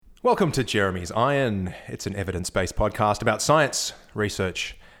Welcome to Jeremy's Iron. It's an evidence-based podcast about science,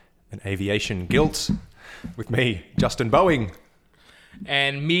 research, and aviation guilt. With me, Justin Boeing.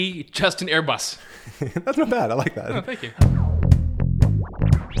 And me, Justin Airbus. That's not bad. I like that. Oh, thank you.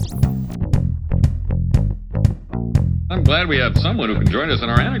 I'm glad we have someone who can join us in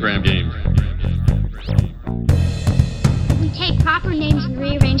our anagram game. We take proper names and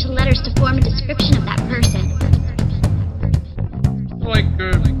rearrange the letters to form a description of that person. Like,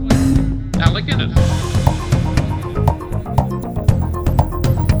 Alec Guinness.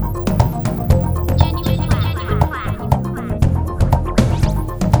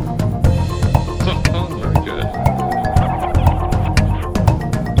 Oh, very good.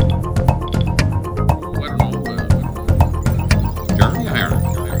 What an old, Jeremy Iron.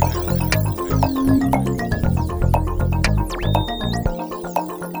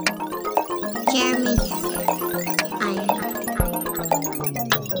 Jeremy Iron.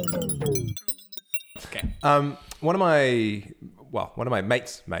 Okay. One of my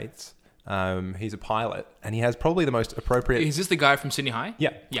mates, he's a pilot, and he has probably the most appropriate... Is this the guy from Sydney High?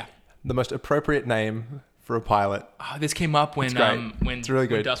 Yeah. Yeah. The most appropriate name for a pilot. Oh, this came up when great. It's really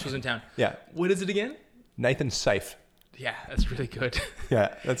good. when Dust was in town. Yeah. What is it again? Nathan Safe. Yeah, that's really good.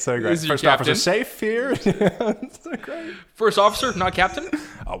 Yeah, that's so great. This is your First officer captain? safe here. It's so great. First officer, not captain.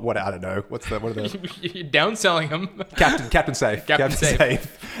 Oh, what? I don't know. What are the... You're downselling him. Captain Safe. Captain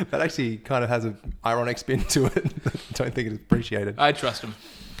Safe. That actually kind of has an ironic spin to it. I don't think it's appreciated. I trust him.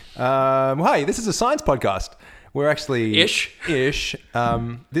 Hey, this is a science podcast. We're actually... Ish.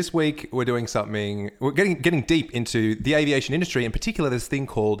 This week we're doing something... We're getting deep into the aviation industry. In particular, this thing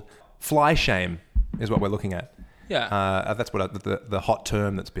called fly shame is what we're looking at. Yeah. That's what the hot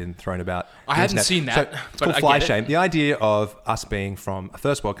term that's been thrown about. I haven't seen that, So it's but called I fly get it. shame. The idea of us being from a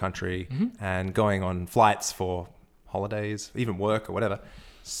first world country Mm-hmm. and going on flights for holidays, even work or whatever,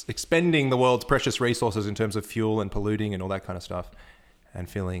 expending the world's precious resources in terms of fuel and polluting and all that kind of stuff, and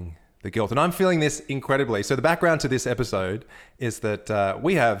feeling the guilt. And I'm feeling this incredibly. So the background to this episode is that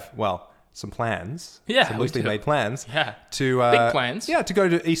we have, some plans. Yeah, some we loosely do. made plans. Yeah. To Big plans. Yeah, to go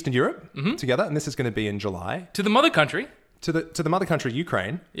to Eastern Europe together, and this is going to be in July. To the mother country. To the mother country,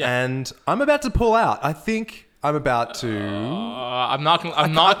 Ukraine. Yeah. And I'm about to pull out. I think I'm about to... I'm not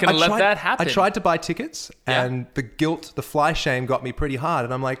gonna let that happen. I tried to buy tickets, Yeah. and the guilt, the fly shame got me pretty hard.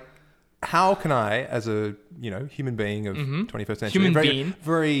 And I'm like, how can I, as a human being of 21st century, Human very, being.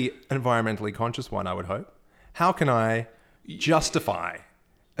 very environmentally conscious one, I would hope, how can I justify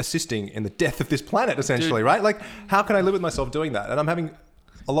assisting in the death of this planet, essentially, Dude. right? Like, how can I live with myself doing that? And I'm having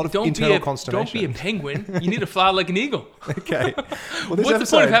a lot of Don't internal be consternation. a penguin. You need to fly like an eagle. Okay. Well, this What's the point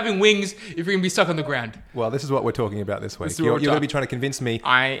episode- of having wings if you're gonna be stuck on the ground? Well, this is what we're talking about this week. This is what You're we're going to be talking- trying to convince me,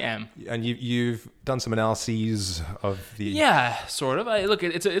 I am. and you've done some analyses of the... Yeah, sort of. Look,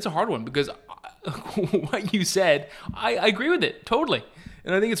 it's a hard one because what you said, I agree with it totally,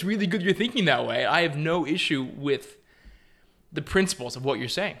 and I think it's really good you're thinking that way. I have no issue with the principles of what you're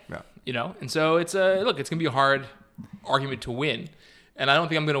saying. Yeah. And so it's it's gonna be a hard argument to win, and I don't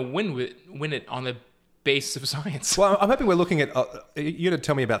think I'm gonna win it on the basis of science. Well, I'm hoping we're looking at... you're going to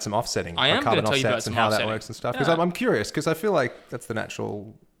tell me about some offsetting. I am like gonna carbon tell you about offsets and some how that offsetting. works and stuff. Because Yeah. I'm curious, because I feel like that's the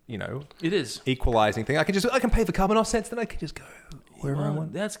natural, It is. equalizing thing. I can pay for carbon offsets, then I can just go wherever I Well,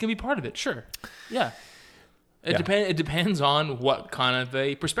 want. that's gonna be part of it. Sure. Yeah. It Yeah. It depends on what kind of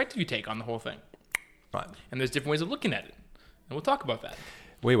a perspective you take on the whole thing, Right. and there's different ways of looking at it, and we'll talk about that.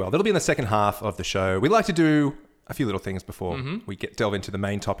 We will. That'll be in the second half of the show. We like to do a few little things before Mm-hmm. we delve into the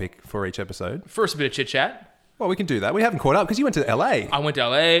main topic for each episode. First, a bit of chit chat. Well, we can do that. We haven't caught up because you went to LA. I went to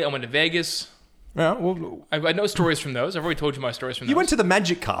LA. I went to Vegas. Yeah, well, I know stories from those. I've already told you my stories from those. you went to the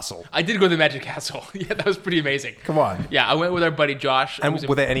Magic Castle. I did go to the Magic Castle. Yeah, that was pretty amazing. Come on. Yeah, I went with our buddy Josh. I And was in-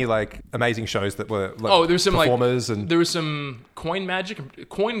 were there any amazing shows that were there's some performers and there was some coin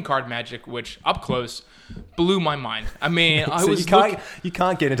card magic, which up close blew my mind. I mean, I so was you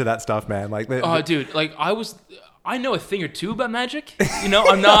can't get into that stuff, man. Like, dude, I know a thing or two about magic.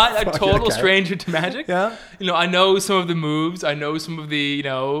 I'm not a total okay. stranger to magic. Yeah. I know some of the moves. I know some of the,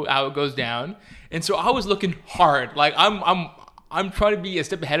 how it goes down. And so I was looking hard. Like I'm trying to be a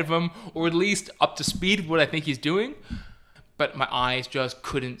step ahead of him, or at least up to speed with what I think he's doing. But my eyes just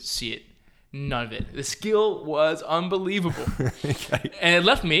couldn't see it. None of it. The skill was unbelievable. Okay. And it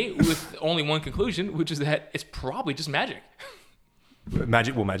left me with only one conclusion, which is that it's probably just magic.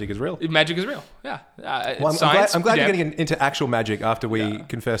 Magic is real. Magic is real. Yeah. Well, Science, I'm glad yeah. you're getting into actual magic after we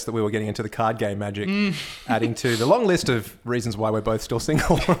confessed that we were getting into the card game magic, adding to the long list of reasons why we're both still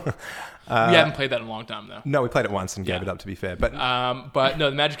single. We haven't played that in a long time, though. No, we played it once and gave it up, to be fair. But But no,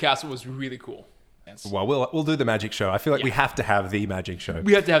 the Magic Castle was really cool. science. Well, we'll do the magic show. I feel like we have to have the magic show.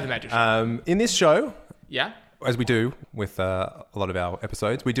 We have to have the magic show. In this show, Yeah. as we do with a lot of our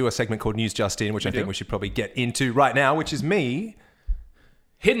episodes, we do a segment called News Just In, which I think we should probably get into right now, which is me.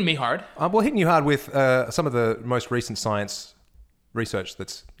 Hitting me hard. Hitting you hard with some of the most recent science research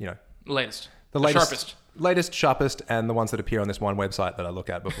that's, Latest. the latest, sharpest, and the ones that appear on this one website that I look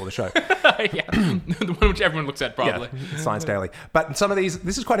at before the show. Yeah. The one which everyone looks at, probably. Yeah, Science Daily. But some of these,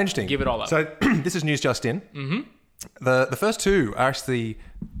 this is quite interesting. Give it all up. So this is News Just In. Mm-hmm. The first two are actually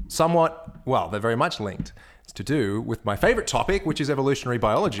they're very much linked. It's to do with my favorite topic, which is evolutionary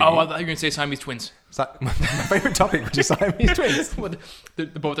biology. Oh, I thought you were going to say Siamese twins. My favorite topic, which is Siamese twins. Well,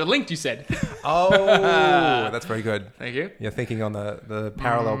 both are linked, you said. Oh, that's very good. Thank you. You're thinking on the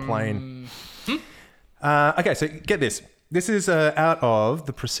parallel plane. Okay, so get this. This is out of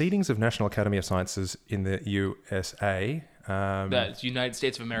the Proceedings of National Academy of Sciences in the USA. That's United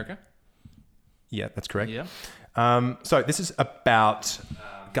States of America. Yeah, that's correct. Yeah. So this is about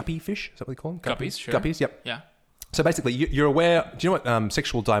guppy fish. Is that what they call them? Guppies, sure. Guppies, yep. Yeah. So basically, you're aware. Do you know what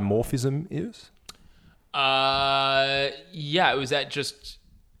sexual dimorphism is? Yeah. Was that just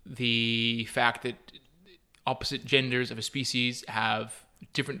the fact that opposite genders of a species have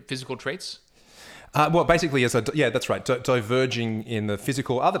different physical traits? Well, basically, that's right. Diverging in the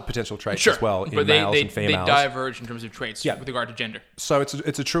physical, other potential traits as well in males and females. They diverge in terms of traits with regard to gender. So it's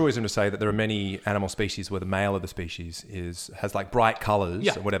a truism to say that there are many animal species where the male of the species has like bright colours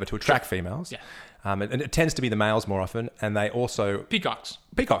or whatever to attract females. Yeah. And it tends to be the males more often, and they also Peacocks,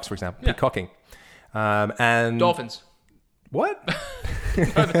 for example, peacocking, and dolphins. What?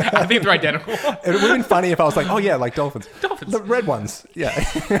 I think they're identical. It would have been funny if I was like, oh yeah, like dolphins. Dolphins. The red ones. Yeah.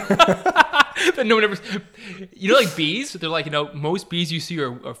 But no one ever... like bees? They're like, most bees you see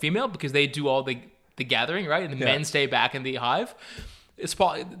are female because they do all the gathering, right? And the men stay back in the hive.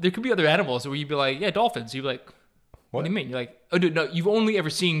 There could be other animals where you'd be like, yeah, dolphins. You'd be like, what do you mean? You're like, oh, no, you've only ever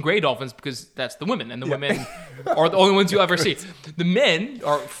seen gray dolphins because that's the women, and the women are the only ones you'll ever see. The men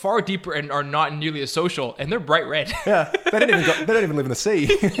are far deeper and are not nearly as social, and they're bright red. Yeah, they don't even live in the sea.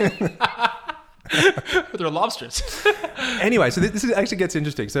 They're lobsters. Anyway, so this actually gets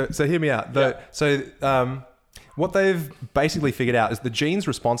interesting. So hear me out. What they've basically figured out is the genes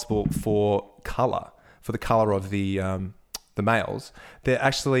responsible for the color of the males,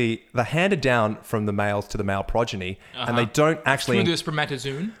 they're handed down from the males to the male progeny, and they don't actually through the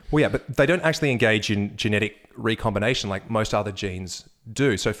spermatozoon. Well, yeah, but they don't actually engage in genetic recombination like most other genes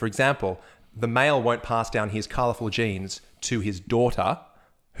do. So, for example, the male won't pass down his colorful genes to his daughter,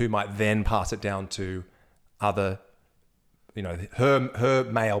 who might then pass it down to other. Her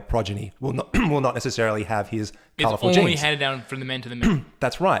male progeny will not necessarily have his colorful genes. It's only handed down from the men to the men.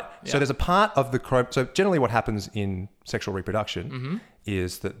 That's right. Yeah. So there's a part of the so generally what happens in sexual reproduction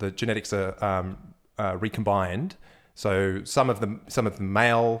is that the genetics are recombined. So some of the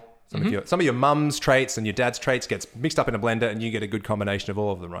male, some of your mum's traits and your dad's traits gets mixed up in a blender, and you get a good combination of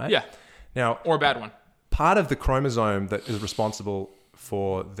all of them, right? Yeah. Now, or a bad one. Part of the chromosome that is responsible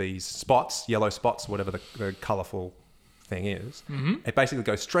for these spots, yellow spots, whatever the colorful thing is, it basically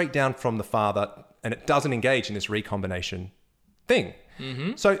goes straight down from the father, and it doesn't engage in this recombination thing.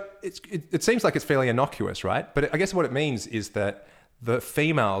 So it seems like it's fairly innocuous, right? But I guess what it means is that the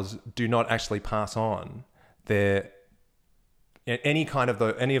females do not actually pass on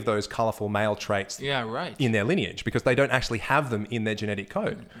any of those colorful male traits in their lineage, because they don't actually have them in their genetic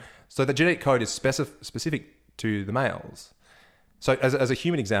code. So the genetic code is specific to the males. So as a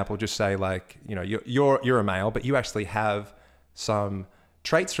human example, just say you're a male, but you actually have some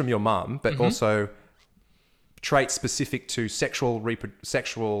traits from your mum, but also traits specific to sexual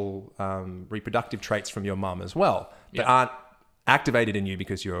reproductive traits from your mum as well that aren't activated in you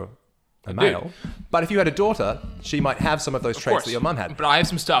because you're a male. But if you had a daughter, she might have some of those traits that your mum had. But I have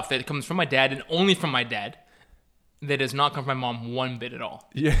some stuff that comes from my dad and only from my dad that does not come from my mom one bit at all.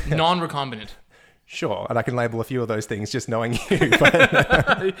 Yeah. Non-recombinant. Sure, and I can label a few of those things just knowing you. But,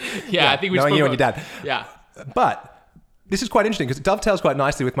 I think we knowing you and your dad. Yeah. But this is quite interesting because it dovetails quite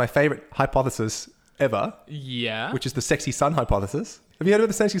nicely with my favorite hypothesis ever. Yeah. Which is the sexy son hypothesis. Have you heard of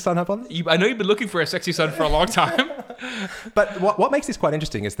the sexy son hypothesis? I know you've been looking for a sexy son for a long time. But what makes this quite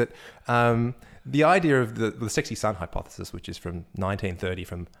interesting is that the idea of the sexy son hypothesis, which is from 1930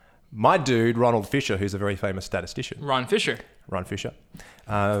 from my dude, Ronald Fisher, who's a very famous statistician. Ron Fisher. Fisher?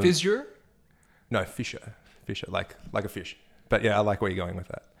 No, Fisher, like a fish. But yeah, I like where you're going with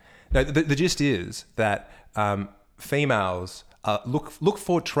that. No, the gist is that females look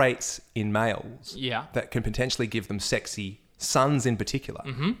for traits in males that can potentially give them sexy sons in particular,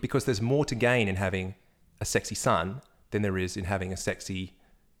 because there's more to gain in having a sexy son than there is in having a sexy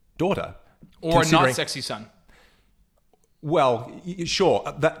daughter, Or a not considering- sexy son. Well, sure.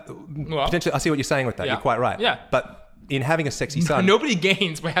 That potentially, I see what you're saying with that. Yeah. You're quite right. Yeah. But in having a sexy son, Nobody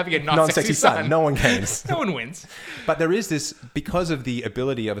gains by having a not non-sexy sexy son, son. no one gains. No one wins. But there is this, because of the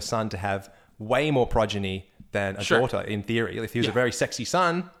ability of a son to have way more progeny than a Sure. daughter, in theory. If he was a Yeah. very sexy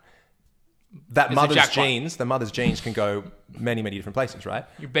son, that It's a mother's jackpot. the mother's genes can go many, many different places, right?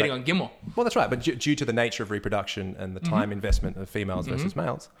 You're betting on Gimel. Well, that's right. But due to the nature of reproduction and the time investment of females versus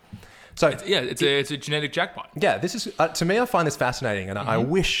males. So, Yeah, it's a genetic jackpot. yeah, this is, to me, I find this fascinating. And I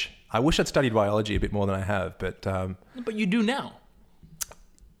wish I'd studied biology a bit more than I have. But, But you do now.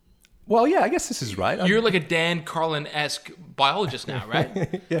 well, yeah, I guess this is right. You're like a Dan Carlin-esque biologist now,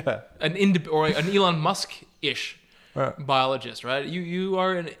 right? Yeah. An Elon Musk-ish biologist, right? You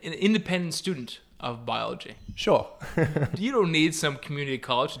are an independent student of biology. Sure. You don't need some community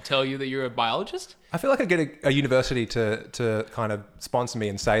college to tell you that you're a biologist. I feel like I get a university to kind of sponsor me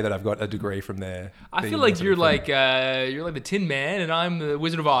and say that I've got a degree from there. I feel like you're like the Tin Man and I'm the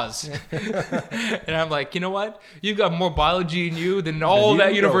Wizard of Oz. And I'm like, you know what? You've got more biology in you than all you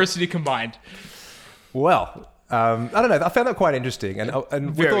that know. university combined. Well, I don't know. I found that quite interesting.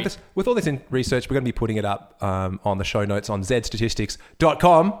 And Very. with all this in research, we're going to be putting it up on the show notes on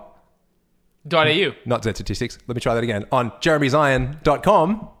zstatistics.com. .au. Not Z Statistics. Let me try that again. On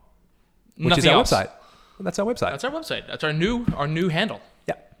jeremyzion.com, which Nothing is our else. website. Well, that's our website. That's our website. That's our new handle.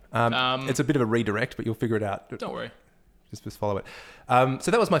 Yeah. It's a bit of a redirect, but you'll figure it out. Don't worry. Just follow it. So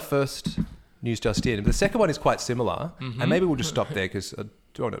that was my first news just in. The second one is quite similar, and maybe we'll just stop there because I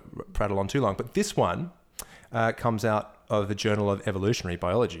don't want to prattle on too long. But this one comes out of the Journal of Evolutionary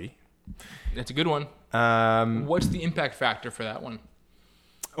Biology. That's a good one. What's the impact factor for that one?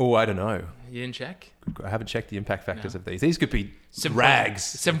 Oh, I don't know. You didn't check? I haven't checked the impact factors of these. These could be 7. rags.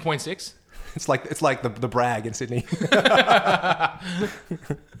 7.6. It's like the brag in Sydney. What's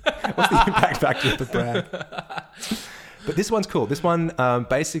the impact factor of the brag? But this one's cool. This one,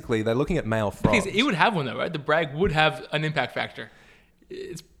 basically, they're looking at male frogs. It would have one though, right? The brag would have an impact factor.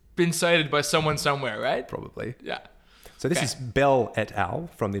 It's been cited by someone somewhere, right? Probably. Yeah. So this Okay. is Bell et al.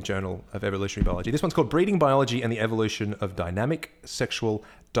 From the Journal of Evolutionary Biology. This one's called Breeding Biology and the Evolution of Dynamic Sexual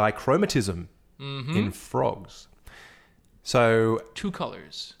Dichromatism in Frogs. So, 2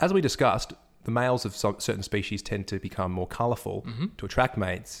 colors. as we discussed, the males of certain species tend to become more colourful to attract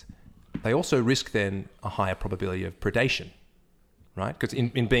mates. They also risk then a higher probability of predation, right? Because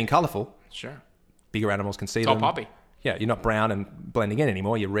in being colourful, Sure. bigger animals can see It's them. all poppy. Yeah, you're not brown and blending in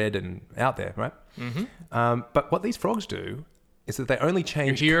anymore. You're red and out there, right? But what these frogs do is that they only You're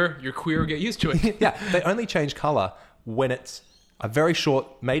change. here, you're queer, get used to it. Yeah, they only change color when it's a very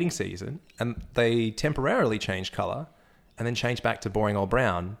short mating season, and they temporarily change color and then change back to boring old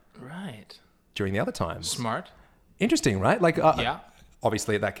brown Right. during the other times. Smart. Interesting, right? Like, Yeah.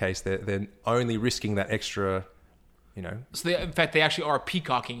 Obviously, in that case, they're only risking that extra, you know. So in fact, they actually are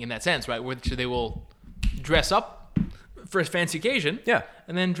peacocking in that sense, right? Which they will dress up for a fancy occasion, Yeah.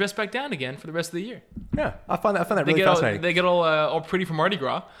 and then dress back down again for the rest of the year. Yeah, I find that They really get fascinating. they get all pretty for Mardi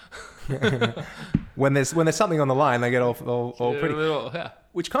Gras. When there's something on the line, they get all pretty. Yeah.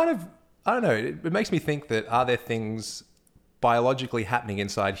 Which kind of, I don't know, it makes me think that are there things biologically happening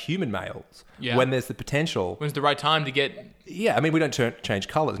inside human males Yeah. when there's the potential? When's the right time to get? Yeah, I mean, we don't change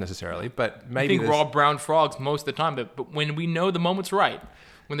colors necessarily, but I maybe think raw brown frogs most of the time, but when we know the moment's right,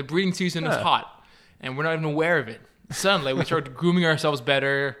 when the breeding season is Yeah. hot, and we're not even aware of it, suddenly we start grooming ourselves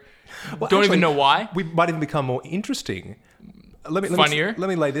better. Well, Don't actually, even know why. We might even become more interesting. Funnier. Let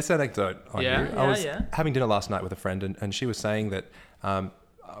me lay this anecdote on Yeah, you. yeah, I was yeah. having dinner last night with a friend, and she was saying that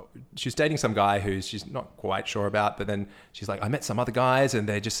she's dating some guy who she's not quite sure about, but then she's like, I met some other guys, and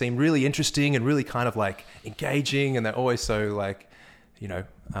they just seem really interesting and really kind of like engaging, and they're always so like, you know,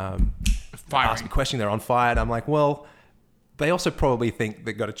 ask me questions, they're on fire. And I'm like, well, they also probably think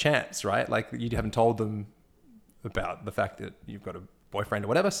they've got a chance, right? Like you haven't told them about the fact that you've got a boyfriend or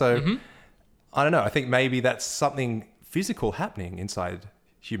whatever. So I don't know. I think maybe that's something physical happening inside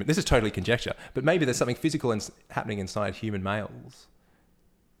human. This is totally conjecture, but maybe there's something physical happening inside human males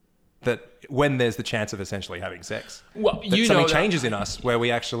that when there's the chance of essentially having sex, Well, that you something know that- changes in us where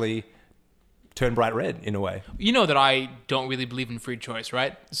we actually turn bright red in a way. You know that I don't really believe in free choice,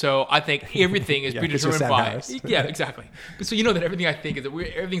 right? So I think everything is Yeah, 'cause you're predetermined Sam by. Harris. Yeah, exactly. So you know that everything I think is that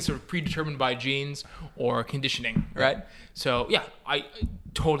everything's sort of predetermined by genes or conditioning, right? So yeah, I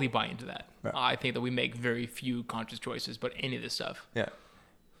totally buy into that. Right. I think that we make very few conscious choices, but any of this stuff. Yeah.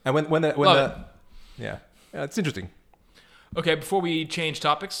 And when Love yeah, it's interesting. Okay, before we change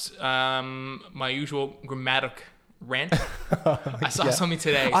topics, my usual rant. I saw something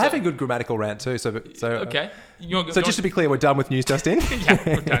today. I have a good grammatical rant too. So Okay. You wanna go, So just to be clear, we're done with news just in. yeah,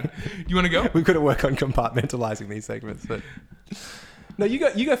 we're done. You want to go? We've got to work on compartmentalizing these segments. But no, you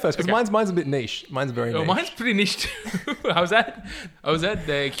go first because Okay. mine's a bit niche. Mine's very niche. Mine's pretty niche too. I was at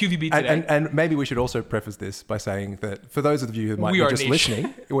the QVB today. And maybe we should also preface this by saying that for those of you who might We be are just niche.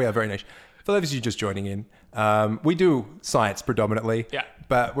 listening, we are very niche. For those of you just joining in, we do science predominantly, Yeah.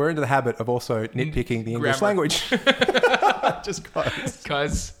 but we're into the habit of also nitpicking the English Grammar. language. Just cause.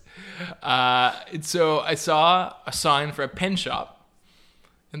 Because so I saw a sign for a pen shop,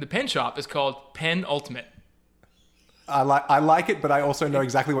 and the pen shop is called Pen Ultimate, I like it, but I also know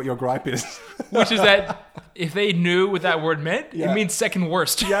exactly what your gripe is. which is that if they knew what that word meant, Yeah. it means second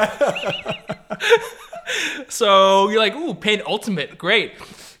worst. Yeah. So you're like, ooh, Pen Ultimate, great.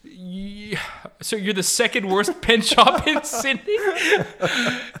 So you're the second worst pen shop in Sydney?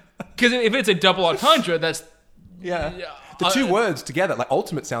 Because if it's a double entendre, that's Yeah. The two words together, like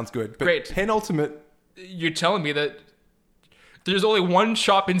ultimate sounds good, but Great. penultimate. you're telling me that there's only one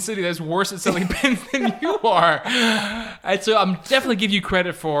shop in Sydney that's worse at selling pens than you are. And so I'm definitely give you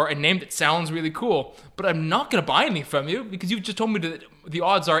credit for a name that sounds really cool, but I'm not going to buy anything from you because you've just told me that the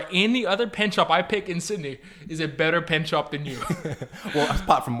odds are any other pen shop I pick in Sydney is a better pen shop than you. Well,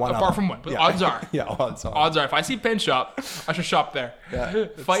 apart from one. Apart from one, but odds are. Yeah, odds are. Odds are, if I see pen shop, I should shop there. Yeah.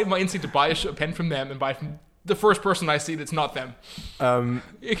 Fight my instinct to buy a pen from them and buy from the first person I see that's not them.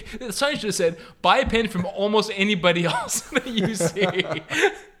 The sign should have said, buy a pen from almost anybody else that you see.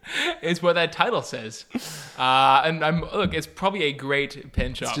 Is what that title says. And look, it's probably a great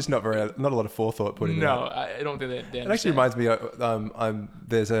pen shop. It's just not a lot of forethought put into no, it. I don't think that they It actually reminds me of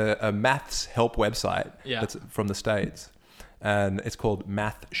there's a maths help website that's from the States, and it's called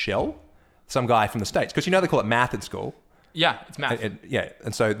Math Shell. Some guy from the States, because they call it math at school. Yeah, it's math.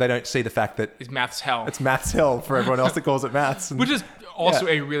 And so they don't see the fact that It's math's hell. it's maths hell for everyone else that calls it maths. And Which is also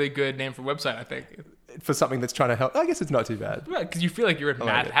a really good name for a website, I think. for something that's trying to help. I guess it's not too bad. Right, because you feel like you're in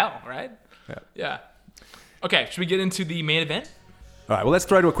math it. hell, right? Yeah. Okay, should we get into the main event? All right, well, let's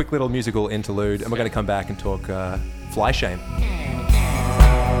throw to a quick little musical interlude, and we're going to come back and talk fly shame.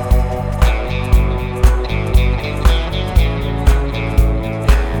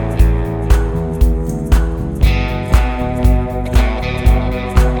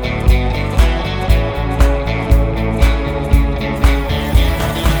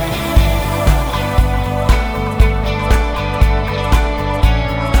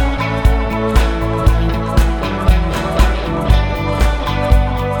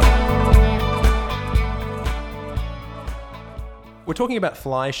 We're talking about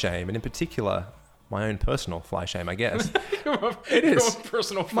fly shame, and in particular, my own personal fly shame, I guess. It is. Your own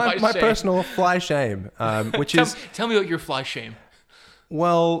personal fly my shame. personal fly shame, which is... Tell me about your fly shame.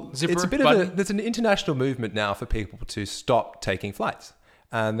 Well, Zipper, it's a bit button? of there's an international movement now for people to stop taking flights.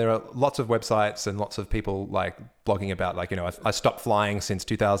 And there are lots of websites and lots of people like blogging about I stopped flying since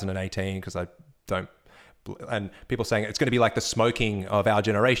 2018 because I don't, and people saying it's going to be like the smoking of our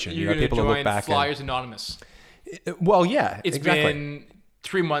generation. You're people going will to look join back Flyers Anonymous. well, yeah, It's exactly. been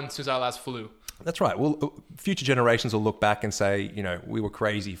 3 months since I last flew. That's right. Well, future generations will look back and say, we were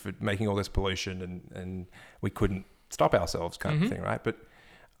crazy for making all this pollution and we couldn't stop ourselves kind of thing, right? But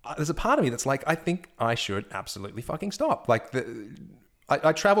there's a part of me that's like, I think I should absolutely fucking stop. Like,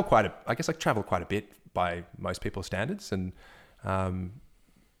 I travel I guess I travel quite a bit by most people's standards. And I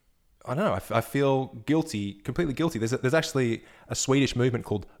don't know, I feel guilty, completely guilty. There's actually a Swedish movement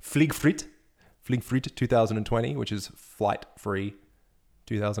called Flygfritt 2020, which is flight free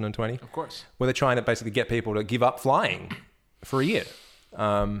 2020. Of course. Where they're trying to basically get people to give up flying for a year.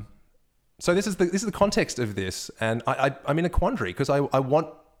 So this is the context of this, and I'm in a quandary because I want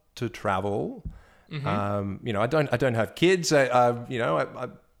to travel. I don't have kids.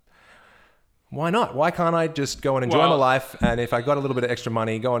 Why not? Why can't I just go and enjoy my life? And if I got a little bit of extra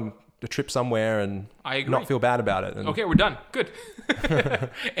money, go on a trip somewhere and I agree. not feel bad about it. And Okay, we're done. Good.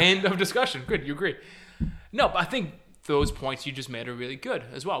 End of discussion. Good, you agree. No, but I think those points you just made are really good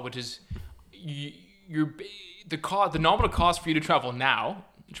as well, which is the nominal cost for you to travel now,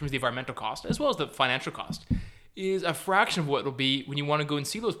 in terms of the environmental cost, as well as the financial cost, is a fraction of what it'll be when you want to go and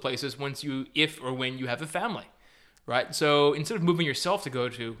see those places if or when you have a family, right? So instead of moving yourself to go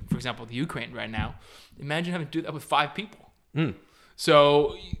to, for example, the Ukraine right now, imagine having to do that with 5 people.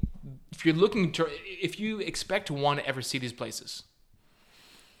 So if you expect to want to ever see these places,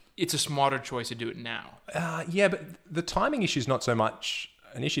 it's a smarter choice to do it now. Yeah, but the timing issue is not so much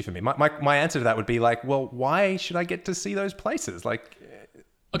an issue for me. My answer to that would be like, well, why should I get to see those places? Like,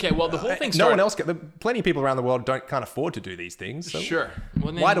 okay, well, the whole thing no one else plenty of people around the world can't afford to do these things. So Sure.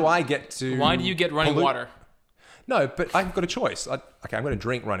 Well, then, why do I get to? Why do you get running pollute? water? No, but I've got a choice. I'm going to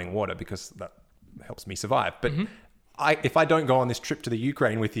drink running water because that helps me survive. But if I don't go on this trip to the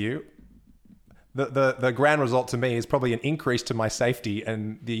Ukraine with you, the grand result to me is probably an increase to my safety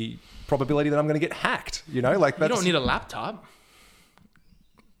and the probability that I'm going to get hacked. You know, like You don't need a laptop.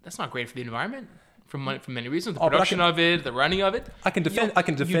 That's not great for the environment for many reasons. The but production of it, the running of it. I can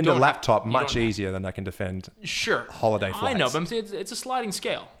defend a laptop much easier than I can defend holiday flights. I know, but I'm saying it's a sliding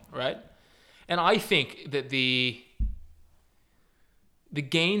scale, right? And I think that the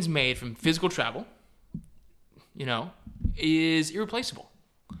gains made from physical travel, is irreplaceable.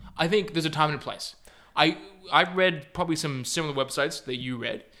 I think there's a time and a place. I've read probably some similar websites that you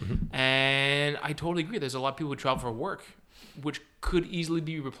read, and I totally agree. There's a lot of people who travel for work, which could easily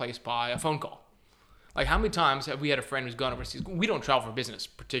be replaced by a phone call. Like, how many times have we had a friend who's gone overseas? We don't travel for business,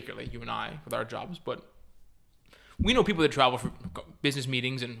 particularly, you and I, with our jobs, but we know people that travel for business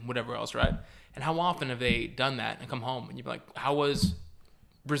meetings and whatever else, right? And how often have they done that and come home? And you'd be like, how was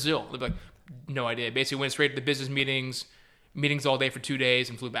Brazil? They'd be like, no idea. Basically went straight to the business meetings all day for 2 days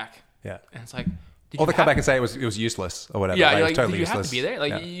and flew back. Yeah. And it's like... Or they come back and say it was useless or whatever. Yeah, it was totally useless. Have to be there.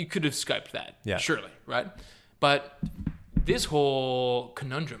 Like, you could have Skyped that, surely, right? But this whole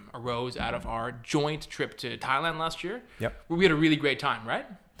conundrum arose out of our joint trip to Thailand last year, where we had a really great time, right?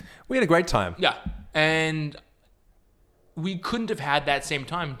 We had a great time. Yeah, and we couldn't have had that same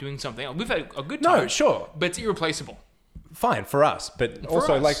time doing something else. We've had a good time. No, sure. But it's irreplaceable. Fine, for us. But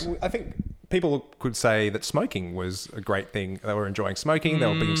also, us. I think people could say that smoking was a great thing. They were enjoying smoking. They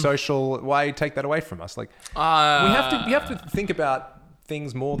were being social. Why take that away from us? Like, we have to think about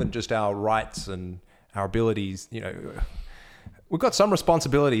things more than just our rights and our abilities. We've got some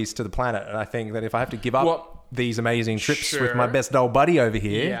responsibilities to the planet, and I think that if I have to give up these amazing trips with my best old buddy over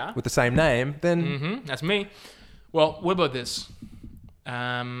here with the same name, then that's me. Well, what about this?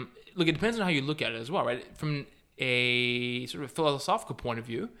 Look, it depends on how you look at it as well, right? From a sort of philosophical point of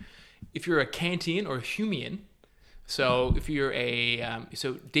view, if you're a Kantian or a Humean, so if you're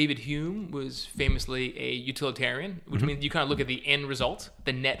so David Hume was famously a utilitarian, which means you kind of look at the end result,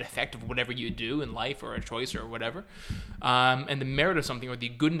 the net effect of whatever you do in life or a choice or whatever, and the merit of something or the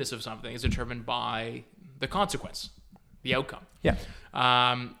goodness of something is determined by the consequence, the outcome. Yeah.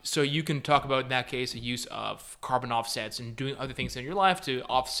 So you can talk about, in that case, the use of carbon offsets and doing other things in your life to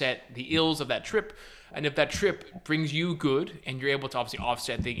offset the ills of that trip. And if that trip brings you good and you're able to obviously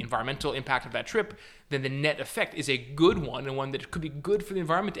offset the environmental impact of that trip, then the net effect is a good one, and one that could be good for the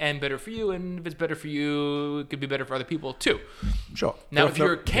environment and better for you. And if it's better for you, it could be better for other people too. Sure. Now, if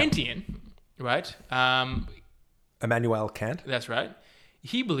you're a Kantian, right? Immanuel Kant. That's right.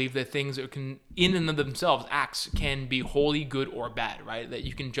 He believed that things that can, in and of themselves, acts can be wholly good or bad, right? That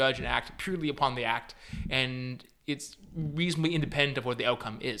you can judge an act purely upon the act, and it's reasonably independent of what the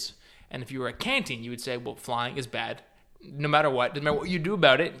outcome is. And if you were a Kantian, you would say, well, flying is bad. No matter what, doesn't matter what you do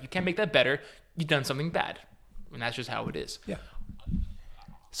about it, you can't make that better. You've done something bad. And that's just how it is. Yeah.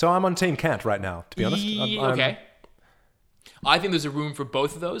 So I'm on Team Kant right now, to be honest. Okay. I think there's a room for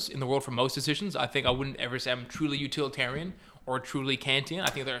both of those in the world for most decisions. I think I wouldn't ever say I'm truly utilitarian or truly Kantian. I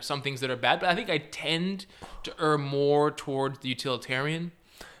think there are some things that are bad, but I think I tend to err more towards the utilitarian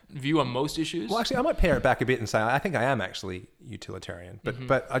view on most issues. Well, actually, I might pare it back a bit and say I think I am actually utilitarian,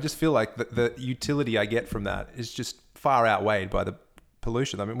 but I just feel like the utility I get from that is just far outweighed by the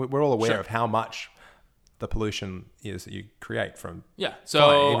pollution. I mean, we're all aware of how much the pollution is that you create from. Yeah.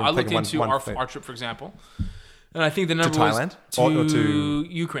 So I looked into our trip, for example, and I think the number to Thailand was or to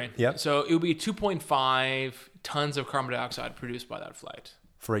Ukraine. Yeah. So it would be 2.5 tons of carbon dioxide produced by that flight.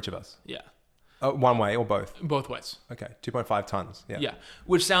 For each of us. Yeah. One way or both? Both ways. Okay, 2.5 tons. Yeah. Yeah,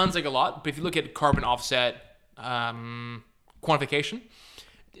 which sounds like a lot, but if you look at carbon offset quantification,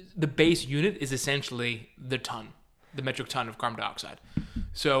 the base unit is essentially the metric ton of carbon dioxide.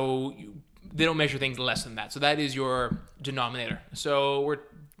 So they don't measure things less than that. So that is your denominator. So we're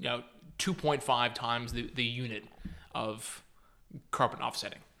 2.5 times the unit of carbon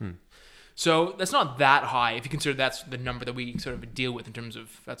offsetting. So that's not that high if you consider that's the number that we sort of deal with in terms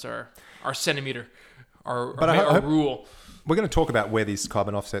of that's our centimeter, our rule. We're going to talk about where these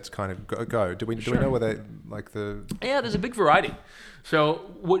carbon offsets kind of go. Do we know where they Yeah, there's a big variety.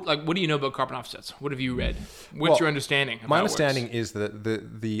 So what do you know about carbon offsets? What have you read? What's your understanding? My understanding is that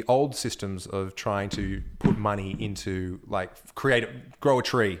the old systems of trying to put money into grow a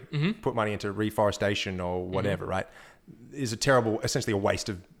tree, put money into reforestation or whatever, right, is essentially a waste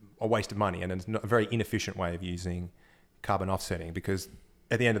of money, and it's a very inefficient way of using carbon offsetting, because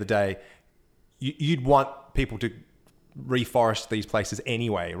at the end of the day, you'd want people to reforest these places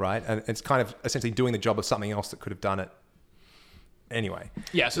anyway, right? And it's kind of essentially doing the job of something else that could have done it anyway.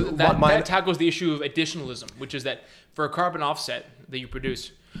 Yeah, so that tackles the issue of additionalism, which is that for a carbon offset that you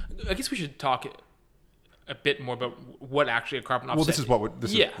produce, I guess we should talk a bit more about what actually a carbon offset. Well, this is what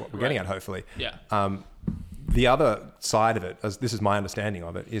we're getting at, hopefully. Yeah. The other side of it, as this is my understanding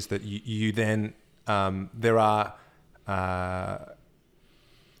of it, is that you then there are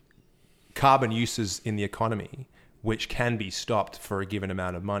carbon uses in the economy which can be stopped for a given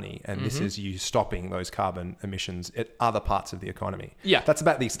amount of money, and this is you stopping those carbon emissions at other parts of the economy. Yeah, that's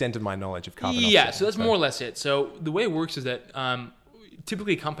about the extent of my knowledge of carbon. Yeah, so that's more or less it. So the way it works is that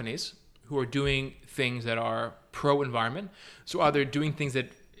typically companies who are doing things that are pro-environment, so either doing things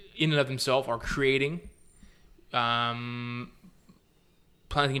that in and of themselves are creating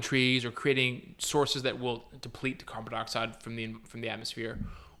planting trees or creating sources that will deplete the carbon dioxide from the atmosphere,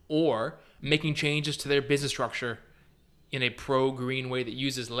 or making changes to their business structure in a pro-green way that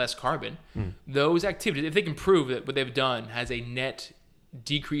uses less carbon. Those activities, if they can prove that what they've done has a net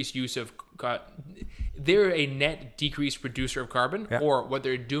decreased use of, they're a net decreased producer of carbon, or what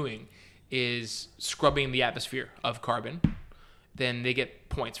they're doing is scrubbing the atmosphere of carbon, then they get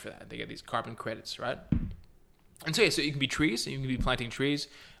points for that. They get these carbon credits, right? And so, so it can be trees. You can be planting trees.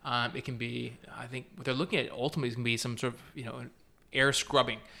 It can be, I think, what they're looking at ultimately is going to be some sort of, air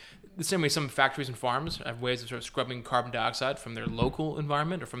scrubbing. The same way some factories and farms have ways of sort of scrubbing carbon dioxide from their local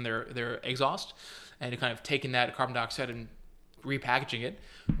environment or from their exhaust, and kind of taking that carbon dioxide and repackaging it.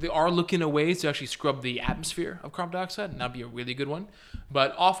 They are looking at ways to actually scrub the atmosphere of carbon dioxide, and that'd be a really good one.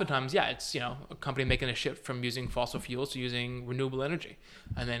 But oftentimes, it's a company making a shift from using fossil fuels to using renewable energy,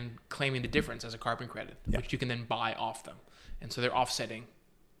 and then claiming the difference as a carbon credit, which you can then buy off them. And so they're offsetting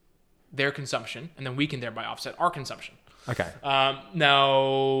their consumption, and then we can thereby offset our consumption. Okay.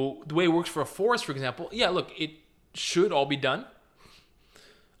 Now, the way it works for a forest, for example, look, it should all be done.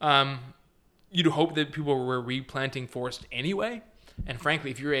 You'd hope that people were replanting forest anyway. And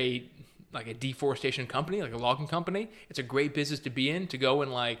frankly, if you're a deforestation company, like a logging company, it's a great business to be in, to go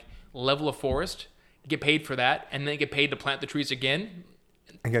and level a forest, get paid for that, and then get paid to plant the trees again.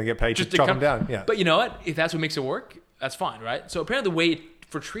 I'm going to get paid to chop them down. Yeah. But you know what? If that's what makes it work, that's fine, right? So apparently the way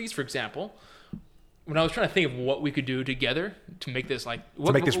for trees, for example, when I was trying to think of what we could do together to make this right,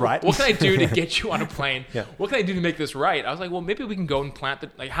 what can I do to get you on a plane? What can I do to make this right? I was like, well, maybe we can go and plant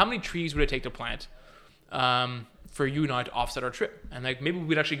how many trees would it take to plant for you and I to offset our trip? And maybe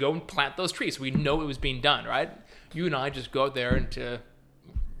we'd actually go and plant those trees so we know it was being done, right? You and I just go out there into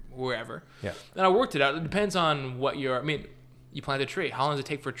wherever. Yeah. And I worked it out. It depends on what you plant a tree. How long does it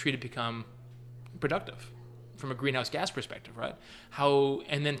take for a tree to become productive? From a greenhouse gas perspective, right?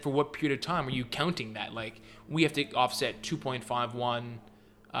 And then for what period of time are you counting that? We have to offset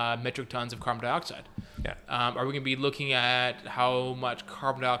 2.51 metric tons of carbon dioxide. Yeah. Are we going to be looking at how much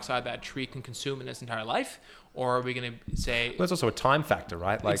carbon dioxide that tree can consume in its entire life? Or are we going to say... Well, there's also a time factor,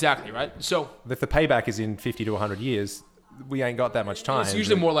 right? Exactly, right? So if the payback is in 50 to 100 years, we ain't got that much time. It's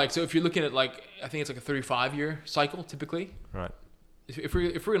usually more so if you're looking at I think it's a 35-year cycle typically. Right. If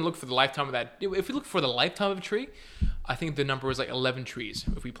we're going to look for the lifetime of that, if we look for the lifetime of a tree, I think the number was 11 trees.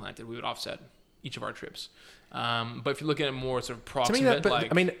 If we planted, we would offset each of our trips. But if you're looking at more sort of proximate, to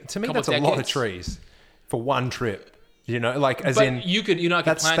me that's a lot of trees for one trip. You could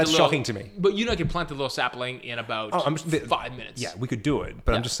that's shocking to me. But could plant a little sapling in about 5 minutes. Yeah, we could do it.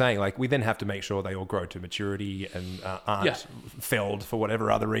 But I'm just saying, we then have to make sure they all grow to maturity and aren't felled for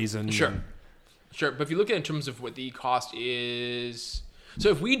whatever other reason. Sure. Sure, but if you look at it in terms of what the cost is, so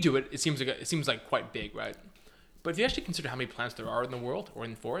if we do it, it seems like quite big, right? But if you actually consider how many plants there are in the world or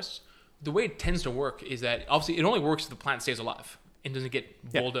in forests, the way it tends to work is that obviously it only works if the plant stays alive and doesn't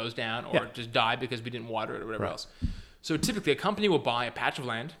get bulldozed down or just die because we didn't water it or whatever else. So typically a company will buy a patch of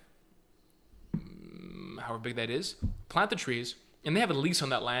land, however big that is, plant the trees, and they have a lease on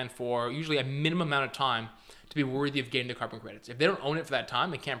that land for usually a minimum amount of time to be worthy of getting the carbon credits. If they don't own it for that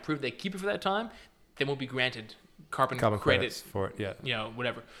time, they can't prove they keep it for that time, they won't be granted carbon credits for it. Yeah,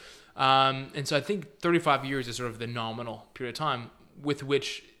 whatever. And so I think 35 years is sort of the nominal period of time with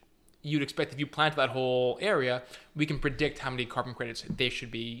which you'd expect if you plant that whole area, we can predict how many carbon credits they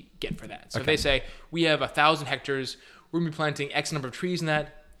should get for that. So if they say we have 1,000 hectares, we're going to be planting X number of trees in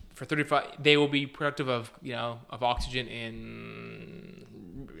that for 35, they will be productive of oxygen in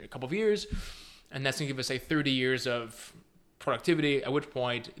a couple of years. And that's going to give us 30 years of productivity, at which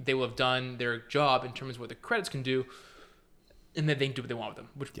point they will have done their job in terms of what the credits can do, and then they can do what they want with them,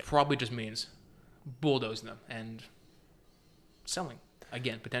 which probably just means bulldozing them and selling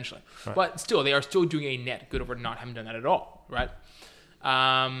again, potentially. Right. But still, they are still doing a net good over not having done that at all, right?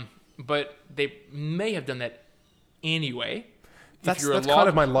 But they may have done that anyway. That's kind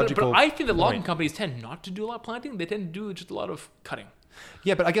of my logical But I think that logging point. companies tend not to do a lot of planting. They tend to do just a lot of cutting.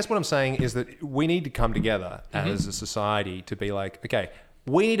 Yeah, but I guess what I'm saying is that we need to come together as a society to be like, okay,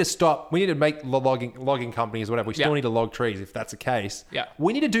 we need to stop. We need to make logging companies, whatever. We still Yeah. need to log trees if that's the case. Yeah.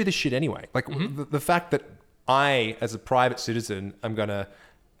 We need to do this shit anyway. Like the fact that I, as a private citizen, am going to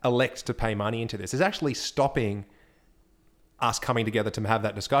elect to pay money into this is actually stopping us coming together to have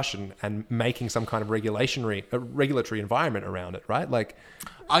that discussion and making some kind of regulatory environment around it, right? Like,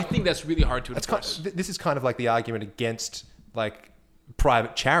 I think that's really hard to enforce. this is kind of like the argument against like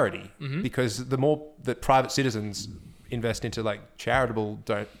private charity, because the more that private citizens invest into like charitable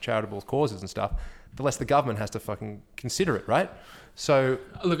causes and stuff, the less the government has to fucking consider it, right? So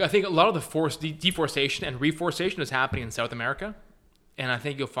Look, I think a lot of the deforestation and reforestation is happening in South America, and I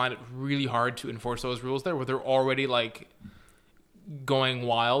think you'll find it really hard to enforce those rules there, where they're already like going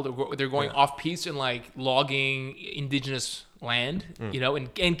wild, or they're going off piste and like logging indigenous land, you know,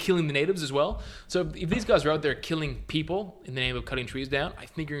 and killing the natives as well. So if these guys are out there killing people in the name of cutting trees down, I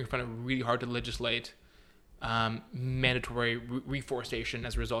think you're going to find it really hard to legislate mandatory reforestation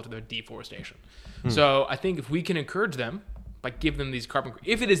as a result of their deforestation. So I think if we can encourage them by giving them these carbon,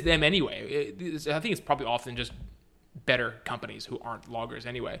 if it is them anyway, I think it's probably often just better companies who aren't loggers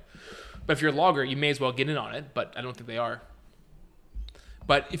anyway. But if you're a logger, you may as well get in on it, but I don't think they are.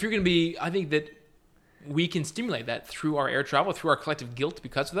 But if you're going to be, I think that we can stimulate that through our air travel, through our collective guilt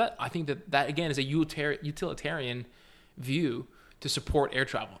because of that. I think that again, is a utilitarian view to support air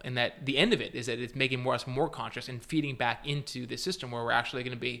travel. And that the end of it is that it's making us more conscious and feeding back into the system where we're actually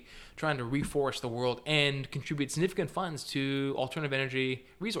going to be trying to reforest the world and contribute significant funds to alternative energy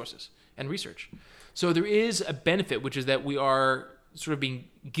resources and research. So there is a benefit, which is that we are sort of being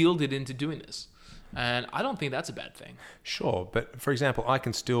gilded into doing this. And I don't think that's a bad thing. sure, but for example, I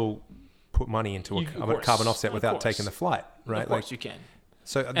can still put money into a Of course. carbon offset Of without course. taking the flight, right? Of course you can.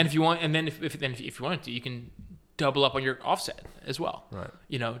 So And if you want, and then if you wanted to, you can double up on your offset as well. Right.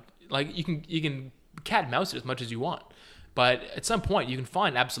 You know, like you can cat and mouse it as much as you want, but at some point you can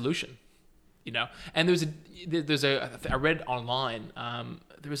find absolution. You know, and I read online.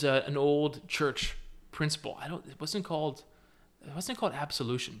 There was an old church principle. It wasn't called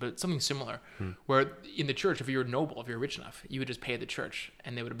absolution, but it's something similar. Where in the church, if you're noble, if you're rich enough, you would just pay the church,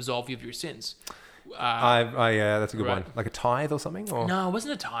 and they would absolve you of your sins. that's a good right. one. Like a tithe or something? Or? No, it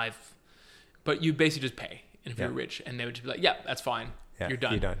wasn't a tithe, but you basically just pay. And if Yeah. you're rich, and they would just be like, yeah, that's fine. Yeah, You're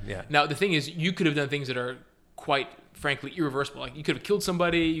done. you're done, yeah. Now, the thing is, you could have done things that are quite frankly irreversible. Like you could have killed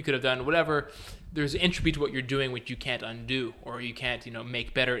somebody, you could have done whatever. There's entropy to what you're doing, which you can't undo, or you can't,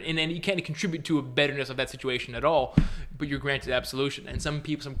 make better. And you can't contribute to a betterness of that situation at all, but you're granted absolution. And some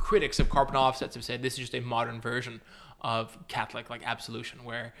critics of carbon offsets have said this is just a modern version of Catholic absolution,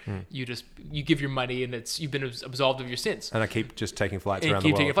 where you give your money and you've been absolved of your sins. And I keep just taking flights And around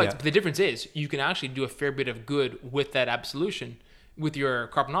keep the taking world. flights. Yeah. But the difference is you can actually do a fair bit of good with that absolution with your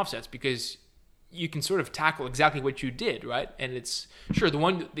carbon offsets, because you can sort of tackle exactly what you did, right? And it's sure the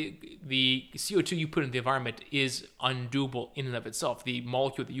CO2 you put in the environment is undoable in and of itself, the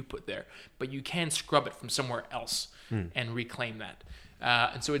molecule that you put there, but you can scrub it from somewhere else and reclaim that.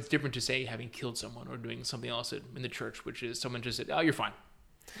 And so it's different to say having killed someone or doing something else in the church, which is someone just said, "Oh, you're fine.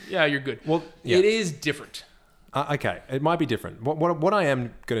 Yeah, you're good." Well, yeah. It is different. Okay, it might be different. What I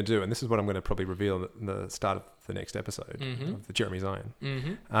am going to do, and this is what I'm going to probably reveal at the start of the next episode of the Jeremy Zion,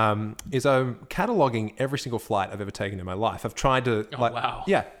 is I'm cataloguing every single flight I've ever taken in my life. I've tried to, wow.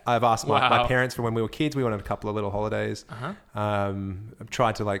 Yeah, I've asked my Wow. parents for when we were kids. We went on a couple of little holidays. I've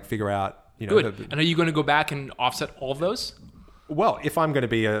tried to figure out, Good. And are you going to go back and offset all of those? well, if I'm going to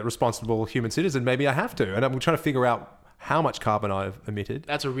be a responsible human citizen, maybe I have to. And I'm trying to figure out how much carbon I've emitted.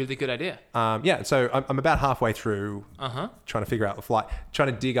 That's a really good idea. So I'm about halfway through trying to figure out the flight,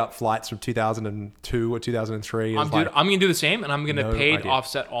 trying to dig up flights from 2002 or 2003. I'm going to do the same, and I'm going to No pay to idea.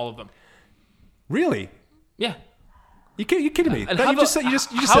 offset all of them. Really? Yeah. You're kidding me? And No, how you just about-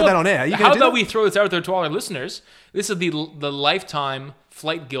 said that on air. You How about we throw this out there to all our listeners? This is the lifetime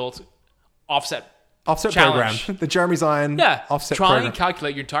flight guilt offset offset challenge. program, the Jeremy Zion offset try program? and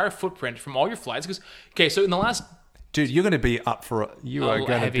calculate your entire footprint from all your flights. Because so in the last Dude, you're going to be up for it. You are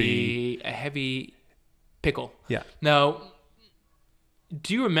going to be a heavy pickle. Yeah. Now,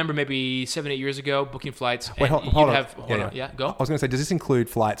 do you remember maybe 7-8 years ago booking flights? Wait, and hold on. Hold on. Yeah, go. I was going to say, does this include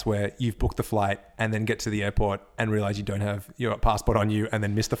flights where you've booked the flight and then get to the airport and realize you don't have your passport on you and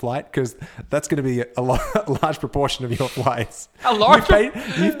then miss the flight? Because that's going to be a large proportion of your flights. A large-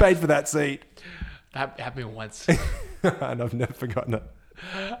 You've paid for that seat. That happened to me once. And I've never forgotten it.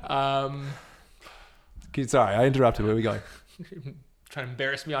 Sorry, I interrupted. Where are we going? Trying to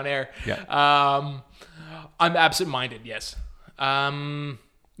embarrass me on air. Yeah. I'm absent-minded, yes.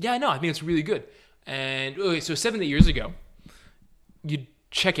 Yeah, no, I think it's really good. And okay, so 7 to 8 years ago, you'd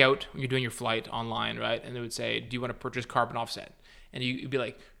check out when you're doing your flight online, right? And it would say, "Do you want to purchase carbon offset?" And you'd be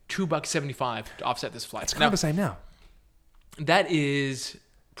like, $2.75 to offset this flight. It's kind of the same now. That is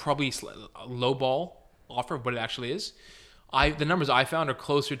probably a low ball offer of what it actually is. The numbers I found are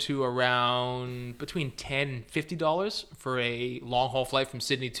closer to around between $10 and $50 for a long haul flight from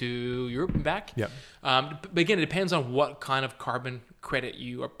Sydney to Europe and back. Yep. But again, it depends on what kind of carbon credit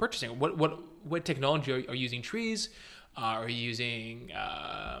you are purchasing. What technology are you using? Trees? Are you using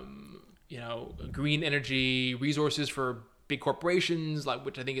green energy resources for big corporations,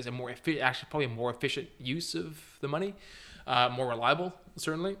 which I think is probably a more efficient use of the money, more reliable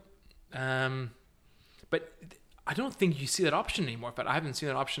certainly. But I don't think you see that option anymore. But I haven't seen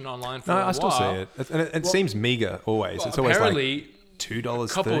that option online for a while. I still see it, and it seems meager always. Well, it's always apparently, like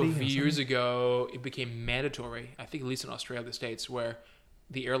 $2.30. A couple of years ago, it became mandatory. I think at least in Australia, the States, where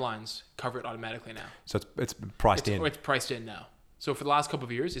the airlines cover it automatically now. So it's priced in. Or it's priced in now. So for the last couple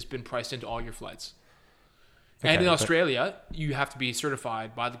of years, it's been priced into all your flights. Okay, and in Australia, you have to be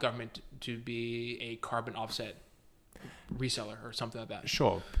certified by the government to be a carbon offset reseller or something like that.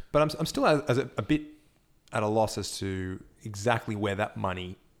 Sure, but I'm still a bit at a loss as to exactly where that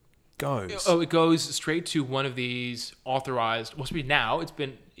money goes. Oh, it goes straight to one of these authorized. Well, now it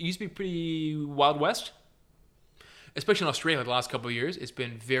used to be pretty Wild West. Especially in Australia, the last couple of years, it's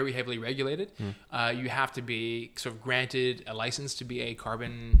been very heavily regulated. You have to be sort of granted a license to be a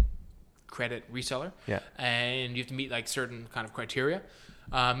carbon credit reseller, and you have to meet certain kind of criteria.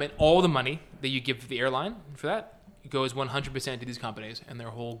 And all the money that you give the airline for that goes 100% to these companies, and their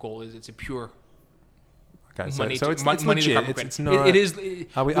whole goal is it's a pure money. So it's money legit. To carbon credit. It's not. It is.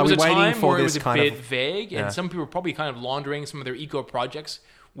 Are we there was a waiting time for where this it was a kind bit of vague, and some people were probably kind of laundering some of their eco projects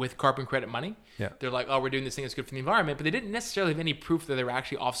with carbon credit money. Yeah. They're like, oh, we're doing this thing that's good for the environment, but they didn't necessarily have any proof that they were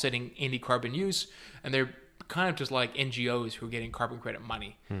actually offsetting any carbon use, and they're kind of just like NGOs who are getting carbon credit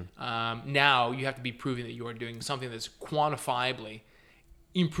money. Now you have to be proving that you are doing something that's quantifiably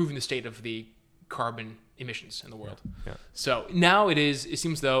improving the state of the carbon emissions in the world. Yeah. So now it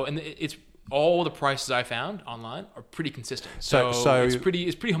seems though, and it's all the prices I found online are pretty consistent. So it's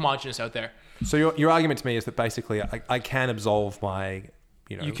pretty homogenous out there. So your argument to me is that basically I can absolve my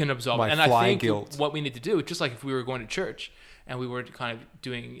you can absolve, my and fly I think guilt. what we need to do, just like if we were going to church and we were kind of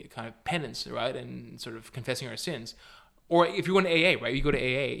doing kind of penance, right, and sort of confessing our sins, or if you're going to AA, right, you go to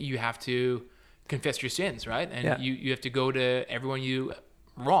AA, you have to confess your sins, right, and you have to go to everyone you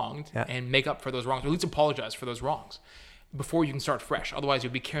wronged and make up for those wrongs, or at least apologize for those wrongs before you can start fresh. Otherwise,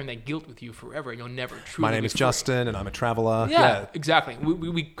 you'll be carrying that guilt with you forever, and you'll never truly. My name is Justin, and I'm a traveler. Yeah, exactly.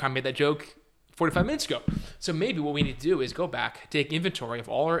 We kind of made that joke 45 minutes ago. So maybe what we need to do is go back, take inventory of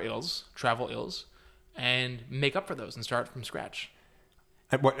all our ills, travel ills, and make up for those and start from scratch.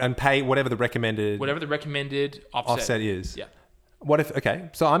 And pay whatever the recommended offset is. Yeah. What if? Okay,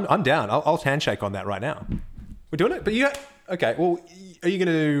 so I'm down. I'll handshake on that right now. We're doing it, but okay. Well, are you going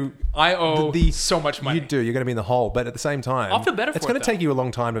to? I owe so much money. You do. You're going to be in the hole, but at the same time, I'll feel better for it. It's going to take you a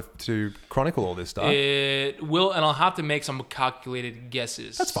long time to chronicle all this stuff. It will, and I'll have to make some calculated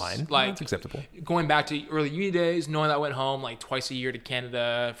guesses. That's fine. That's acceptable. Going back to early uni days, knowing that I went home twice a year to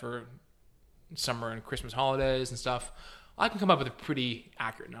Canada for summer and Christmas holidays and stuff, I can come up with a pretty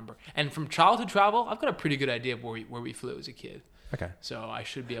accurate number. And from childhood travel, I've got a pretty good idea of where we flew as a kid. Okay. So I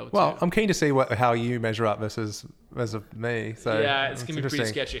should be able to. Well, I'm keen to see how you measure up versus me. So yeah, it's gonna be pretty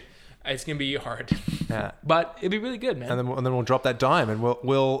sketchy. It's gonna be hard. Yeah. But it'll be really good, man. And then we'll drop that dime, and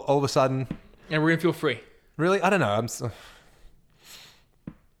we'll all of a sudden. And we're gonna feel free. Really, I don't know.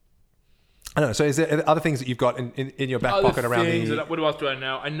 I don't know. So, is there other things that you've got in your back pocket around what else do I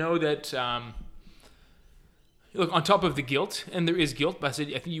know? I know that. Look, on top of the guilt, and there is guilt, but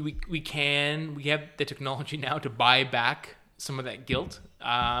I think we have the technology now to buy back some of that guilt,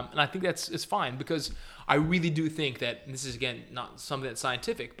 and I think it's fine, because I really do think that, and this is again not something that's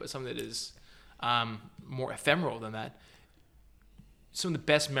scientific, but something that is more ephemeral than that. Some of the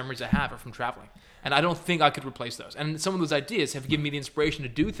best memories I have are from traveling, and I don't think I could replace those. And some of those ideas have given me the inspiration to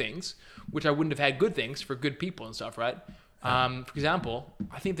do things which I wouldn't have had good things for good people and stuff, right? For example,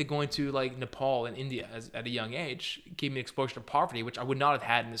 I think that going to Nepal and India at a young age gave me exposure to poverty, which I would not have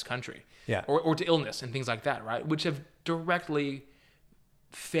had in this country. Yeah. Or to illness and things like that, right? Which have directly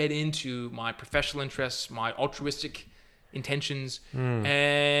fed into my professional interests, my altruistic intentions.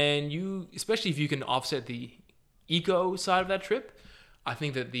 And especially if you can offset the eco side of that trip, I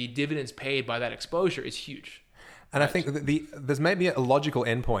think that the dividends paid by that exposure is huge. And I think that there's maybe a logical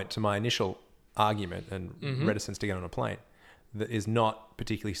endpoint to my initial argument and reticence to get on a plane. that is not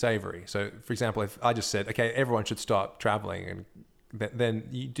particularly savory. So, for example, if I just said, okay, everyone should stop traveling, and then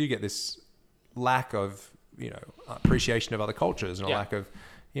you do get this lack of, appreciation of other cultures and a lack of,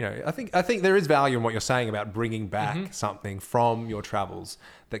 I think there is value in what you're saying about bringing back something from your travels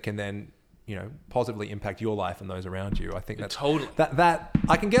that can then, positively impact your life and those around you. I think that's Totally. that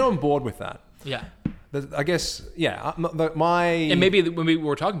I can get on board with that. Yeah. I guess, yeah. And maybe when we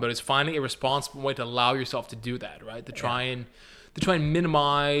were talking about it, is finding a responsible way to allow yourself to do that, right? To try and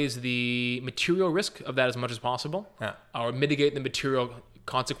minimize the material risk of that as much as possible, or mitigate the material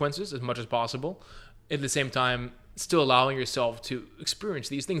consequences as much as possible. At the same time, still allowing yourself to experience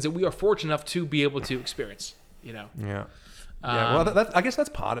these things that we are fortunate enough to be able to experience. Yeah. Yeah. Well, I guess that's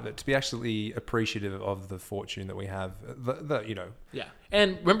part of it, to be actually appreciative of the fortune that we have. Yeah.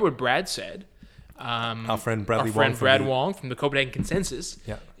 And remember what Brad said. Our friend Brad Wong from the Copenhagen Consensus.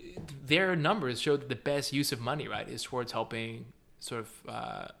 Yeah. Their numbers show that the best use of money, right, is towards helping sort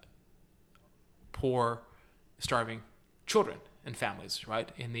of poor, starving children and families, right,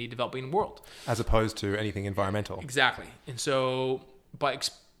 in the developing world, as opposed to anything environmental. Exactly. And so by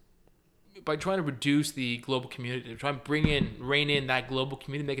trying to reduce the global community, to try and rein in that global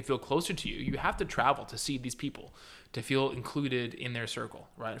community, make it feel closer to you, you have to travel to see these people, to feel included in their circle,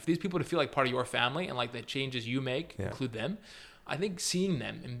 right? For these people to feel like part of your family and like the changes you make include them, I think seeing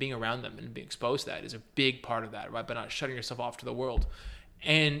them and being around them and being exposed to that is a big part of that, right? But not shutting yourself off to the world.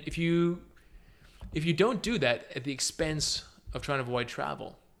 And if you don't do that at the expense of trying to avoid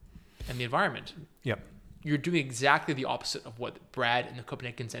travel and the environment, you're doing exactly the opposite of what Brad and the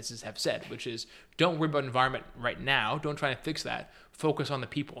Copenhagen Consensus have said, which is don't worry about environment right now. Don't try to fix that. Focus on the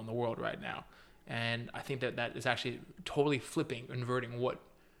people in the world right now. And I think that is actually totally inverting what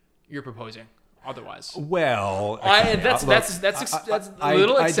you're proposing otherwise. Well, that's a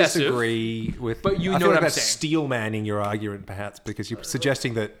little excessive. I disagree with, but you I know feel what like I'm that's saying. Steel manning your argument, perhaps, because you're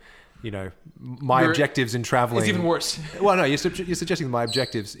suggesting that, my objectives in traveling... It's even worse. Well, no, you're suggesting that my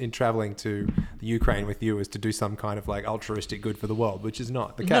objectives in traveling to the Ukraine with you is to do some kind of like altruistic good for the world, which is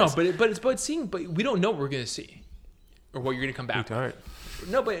not the case. No, but we don't know what we're going to see or what you're going to come back We don't. with.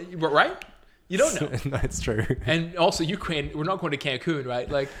 No, but right? You don't know. No, it's true. And also Ukraine, we're not going to Cancun, right?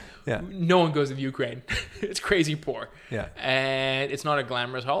 Like, no one goes to Ukraine. It's crazy poor. Yeah. And it's not a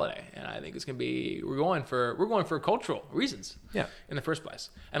glamorous holiday. And I think it's going to be, we're going for cultural reasons. Yeah. In the first place.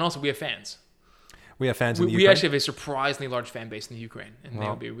 And also we have fans. We have fans in the Ukraine. We actually have a surprisingly large fan base in the Ukraine. And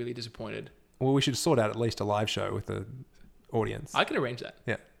they'll be really disappointed. Well, we should sort out at least a live show with the audience. I can arrange that.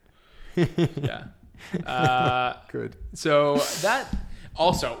 Yeah. Yeah. Good. So that...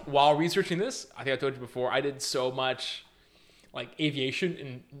 Also, while researching this, I think I told you before, I did so much like aviation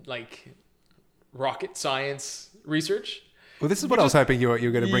and like rocket science research. Well, this is what I was hoping you were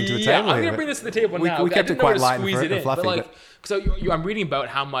going to bring to the table. I'm going to bring this to the table now. We kept it quite light and fluffy. But I'm reading about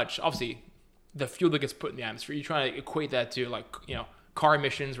how much, obviously, the fuel that gets put in the atmosphere, you're trying to equate that to like, car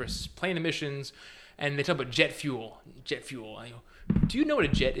emissions versus plane emissions. And they talk about jet fuel. I go, do you know what a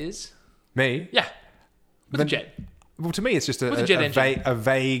jet is? Me? Yeah. What's a jet? Well, to me, it's just a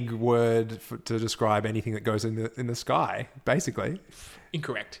vague word to describe anything that goes in the sky, basically.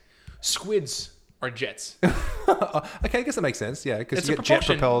 Incorrect. Squids are jets. Okay, I guess that makes sense. Yeah, because you get jet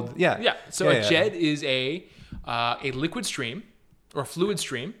propelled. Yeah. Yeah. So a jet is a liquid stream or a fluid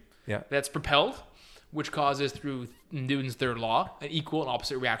stream that's propelled, which causes, through Newton's third law, an equal and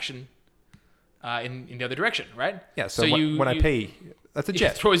opposite reaction in the other direction, right? Yeah. So when I pee, that's a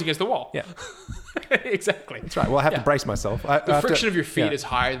jet. It throws against the wall. Yeah. Exactly. That's right. Well, I have to brace myself. The friction of your feet is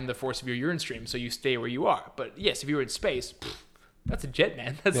higher than the force of your urine stream, so you stay where you are. But yes, if you were in space, that's a jet,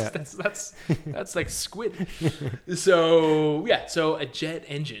 man. That's like squid. So a jet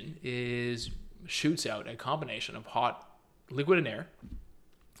engine shoots out a combination of hot liquid and air,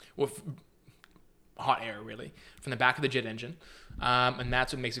 with hot air really, from the back of the jet engine, and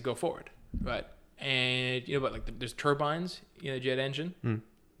that's what makes it go forward, right? And there's turbines in a jet engine.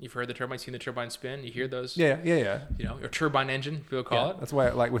 You've heard the turbine, seen the turbine spin. You hear those? Yeah. Your turbine engine, people call it. That's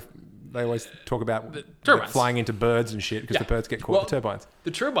why, they always talk about the turbines flying into birds and shit because the birds get caught in the turbines. The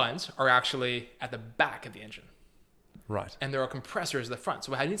turbines are actually at the back of the engine. Right. And there are compressors at the front.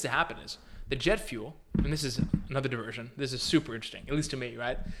 So what needs to happen is the jet fuel, and this is another diversion. This is super interesting, at least to me,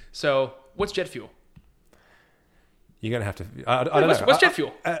 right? So what's jet fuel? You're going to have to... I don't know. What's jet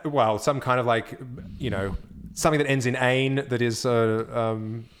fuel? Well, some kind of something that ends in "ane" that is...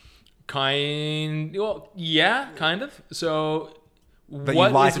 kind of. So... That you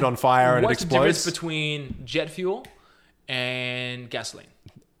light it on fire and it explodes? What's the difference between jet fuel and gasoline?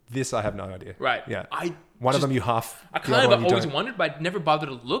 This I have no idea. Right. Yeah. One of them you huff. I kind of always wondered, but I never bothered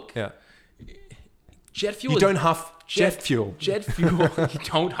to look. Yeah. Jet fuel. You don't huff jet fuel. Jet fuel. You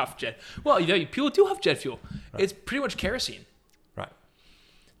don't huff jet. Well, people do huff jet fuel. Right. It's pretty much kerosene. Right.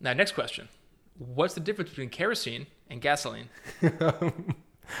 Now, next question. What's the difference between kerosene and gasoline?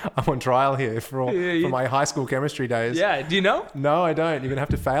 I'm on trial here for my high school chemistry days. Yeah. Do you know? No, I don't. You're going to have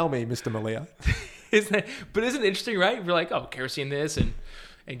to fail me, Mr. Malia. Isn't it interesting, right? We're like, oh, kerosene this and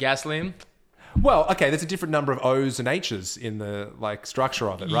gasoline. Well, okay, there's a different number of O's and H's in the structure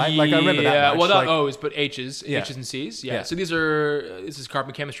of it, right? Like I remember that. Yeah, much. well, not O's, but H's, Yeah. H's and C's. Yeah. Yeah. So this is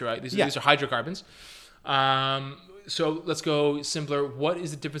carbon chemistry, right? These are hydrocarbons. So let's go simpler. What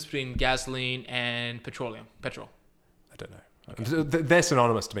is the difference between gasoline and petrol? I don't know. Okay. They're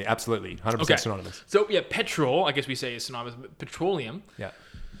synonymous to me, absolutely, 100% synonymous. So yeah, petrol, I guess we say is synonymous, but petroleum. Yeah.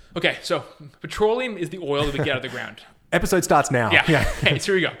 Okay, so petroleum is the oil that we get out of the ground. Episode starts now. Yeah. Okay,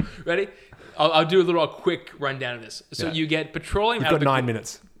 so here we go. Ready? I'll do a quick rundown of this. So you get petroleum. You've got 9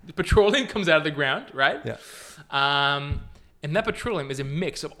 minutes. The petroleum comes out of the ground, right? Yeah. And that petroleum is a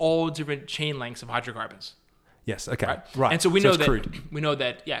mix of all different chain lengths of hydrocarbons. Yes. Okay. Right. And so we know it's that crude.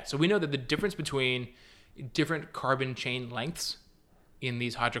 So we know that the difference between different carbon chain lengths in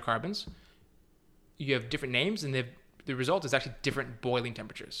these hydrocarbons, you have different names, and the result is actually different boiling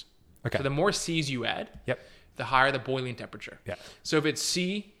temperatures. Okay. So the more C's you add, the higher the boiling temperature. Yeah. So if it's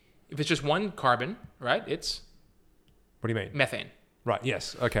just one carbon, right? It's What do you mean? methane. Right.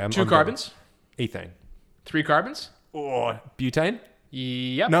 Yes. Okay. Two carbons. Ethane. 3 carbons. Or butane?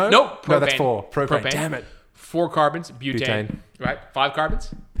 Yep. No. Nope. No, that's 4. Propane. Damn it. 4 carbons. Butane. Right. 5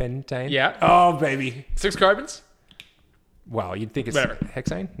 carbons. Pentane. Yeah. Oh, baby. 6 carbons. Wow. You'd think it's Whatever.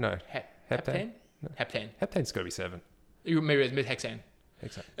 hexane? No. Heptane. Heptane. Heptane's got to be 7. Maybe it's methane.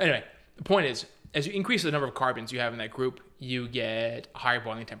 Hexane. Anyway, the point is, as you increase the number of carbons you have in that group, you get higher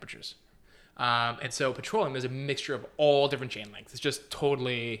boiling temperatures. And so petroleum is a mixture of all different chain lengths. It's just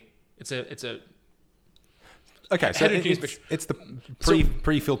totally, it's a Okay, so it's the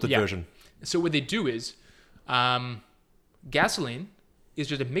pre-filtered version. So what they do is, gasoline is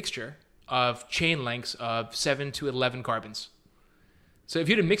just a mixture of chain lengths of 7 to 11 carbons. So if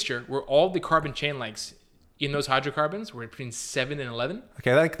you had a mixture where all the carbon chain lengths in those hydrocarbons were between 7 and 11,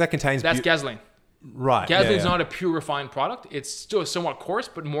 okay, that contains... That's gasoline. Right. Gasoline is not a pure refined product. It's still somewhat coarse,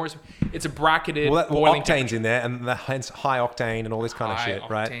 but it's a bracketed boiling octane's temperature. in there, and hence high octane and all this kind of shit,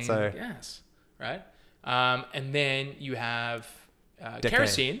 right? Octane, So yes, right. And then you have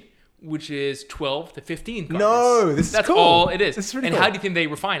kerosene, which is 12 to 15 carbons. No, that's cool. All it is. This is really and cool. how do you think they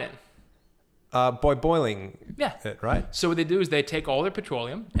refine it? by boiling it, right? So what they do is they take all their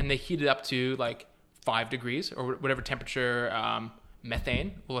petroleum and they heat it up to 5 degrees or whatever temperature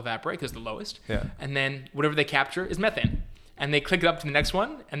methane will evaporate because it's the lowest. Yeah. And then whatever they capture is methane. And they click it up to the next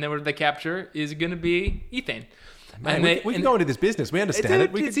one, and then whatever they capture is going to be ethane. Man, we can go into this business. We understand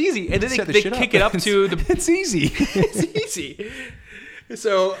it. It's easy. And then they kick it up to the... It's easy. It's easy.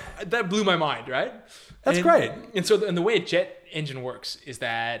 So that blew my mind, right? That's great. And so the way a jet engine works is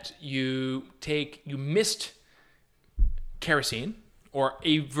that you mist kerosene, or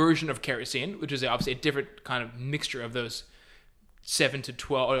a version of kerosene, which is obviously a different kind of mixture of those 7 to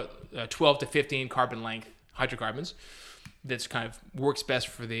 12, 12 to 15 carbon length hydrocarbons. That's kind of works best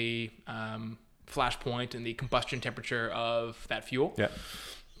for the flash point and the combustion temperature of that fuel. Yeah.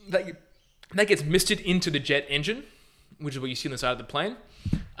 That gets misted into the jet engine, which is what you see on the side of the plane.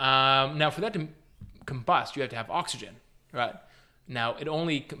 Now, for that to combust, you have to have oxygen, right? Now,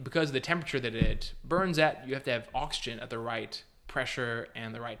 because of the temperature that it burns at, you have to have oxygen at the right pressure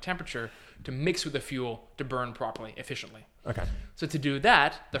and the right temperature to mix with the fuel to burn properly, efficiently. Okay. So to do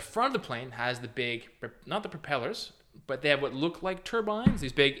that, the front of the plane has the big, not the propellers, but they have what look like turbines,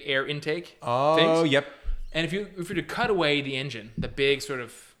 these big air intake things. Oh, yep. And if you were to cut away the engine, the big sort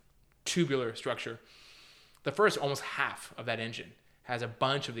of tubular structure, the first almost half of that engine has a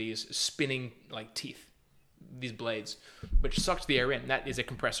bunch of these spinning teeth, these blades, which sucks the air in. That is a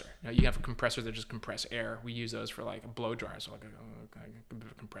compressor. Now you have compressors that just compress air. We use those for a blow dryer, so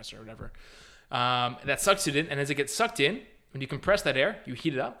a compressor or whatever. That sucks it in, and as it gets sucked in, when you compress that air, you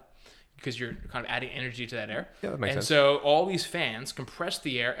heat it up because you're kind of adding energy to that air. Yeah, that makes sense. And so all these fans compress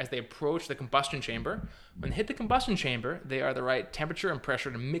the air as they approach the combustion chamber. When they hit the combustion chamber, they are the right temperature and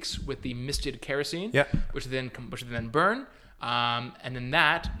pressure to mix with the misted kerosene, which then burn, and then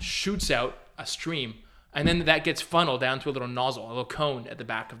that shoots out a stream. And then that gets funneled down to a little nozzle, a little cone at the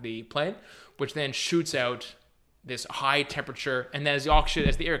back of the plane, which then shoots out this high temperature. And then as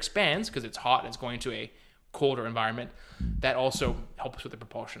the air expands, because it's hot and it's going to a colder environment, that also helps with the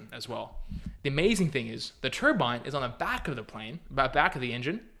propulsion as well. The amazing thing is the turbine is on the back of the plane, back of the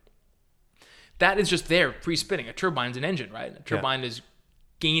engine. That is just there free spinning. A turbine is an engine, right? A turbine is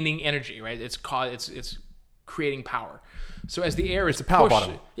gaining energy, right? It's creating power. So as the air is a power pushed,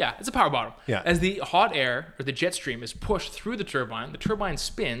 bottom. Yeah, it's a power bottom. Yeah. As the hot air or the jet stream is pushed through the turbine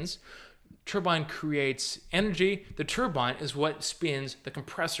spins. Turbine creates energy. The turbine is what spins the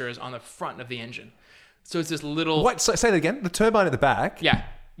compressors on the front of the engine. So it's this little What? Say that again. The turbine at the back. yeah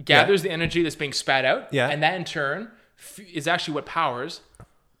gathers the energy that's being spat out. Yeah. And that in turn is actually what powers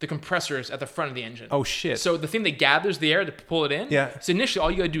the compressors at the front of the engine. Oh shit. So the thing that gathers the air to pull it in. Yeah. So initially, all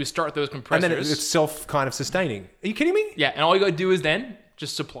you gotta do is start those and compressors. then it's self kind of sustaining. Are you kidding me? yeah, and all you gotta do is then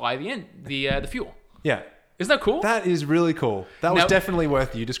just supply the fuel. Yeah. Isn't that cool? That is really cool. That was Now- definitely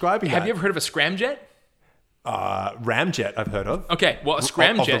worth you describing. Have that. you ever heard of a scramjet? Ramjet? I've heard of. Okay, well a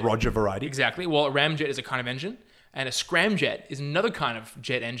scramjet Of the Roger variety. exactly. Well, a ramjet is a kind of engine, and a scramjet is another kind of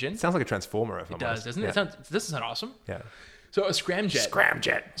jet engine. Sounds like a transformer. If It does, doesn't it? Doesn't it sound awesome? Yeah. So a scramjet.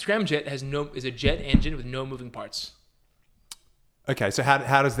 Scramjet. Is a jet engine with no moving parts. Okay, so how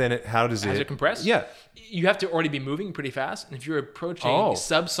does it compress? Yeah. You have to already be moving pretty fast, and if you're approaching Oh.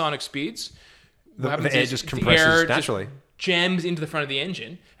 subsonic speeds, The what happens air is just the compresses air naturally. Just jams into the front of the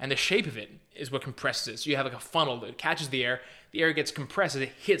engine, and the shape of it is what compresses it. So you have like a funnel that catches the air gets compressed as it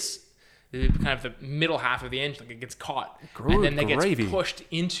hits the kind of the middle half of the engine, like it gets caught, and then that gravy. gets pushed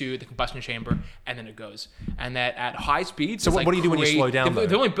into the combustion chamber, and then it goes. And that at high speeds. So it's what do you do when you slow down, They've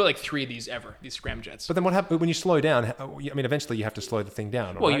though? only built like 3 of these ever, these scramjets. But then what happens when you slow down? I mean, eventually you have to slow the thing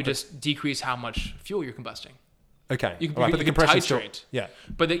down. Well, right? you just decrease how much fuel you're combusting. Okay. You can, All right, you but the can compression's titrate. still. Yeah.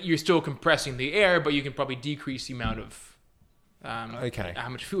 But that you're still compressing the air, but you can probably decrease the amount of Okay. how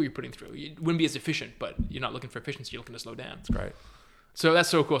much fuel you're putting through. It wouldn't be as efficient, but you're not looking for efficiency. You're looking to slow down. Great. So that's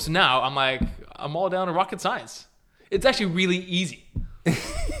so cool. So now I'm all down to rocket science. It's actually really easy.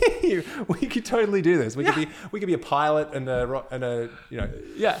 We could totally do this. We could be a pilot and a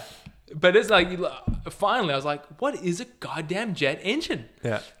Yeah. But it's like, finally, I was like, what is a goddamn jet engine?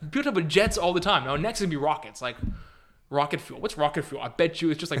 Yeah. People talk about jets all the time. Now, next is going to be rockets. Like, rocket fuel. What's rocket fuel? I bet you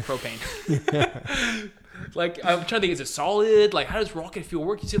it's just like propane. Like, I'm trying to think, is it solid? Like, how does rocket fuel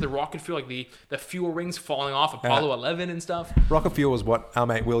work? You see the rocket fuel, like the fuel rings falling off Apollo 11 and stuff. rocket fuel was what our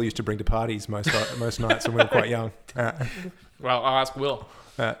mate Will used to bring to parties most nights when we were quite young. Well, I'll ask Will.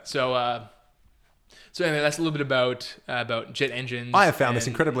 So anyway, that's a little bit about jet engines. I have found this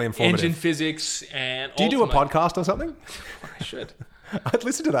and incredibly informative. Engine physics and. Do you do a podcast or something? I should. I'd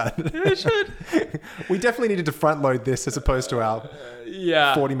listen to that. I should. We definitely needed to front load this as opposed to our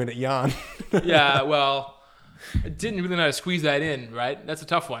Yeah. 40-minute yarn. Yeah. Well, I didn't really know how to squeeze that in. Right. That's a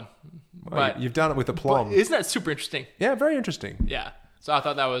tough one. But You've done it with aplomb. isn't that super interesting? Yeah, very interesting. Yeah. So I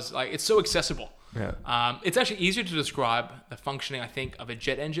thought that was like, it's so accessible. Yeah. It's actually easier to describe the functioning, I think, of a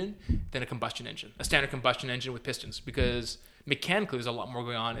jet engine than a combustion engine, a standard combustion engine with pistons, because mechanically there's a lot more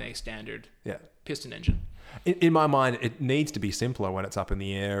going on in a standard Yeah. piston engine. In my mind, it needs to be simpler when it's up in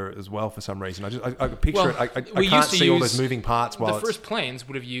the air as well for some reason. I picture it. I we can't used to see all use- those moving parts while The it's... first planes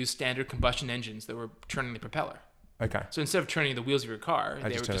would have used standard combustion engines that were turning the propeller. Okay. So instead of turning the wheels of your car, they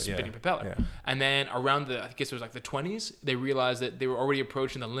just were turn just it- yeah, spinning propeller. yeah. And then around I guess it was like the 20s, they realized that they were already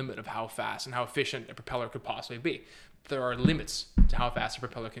approaching the limit of how fast and how efficient a propeller could possibly be. There are limits to how fast a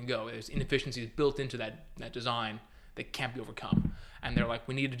propeller can go. There's inefficiencies built into that design that can't be overcome. And they're like,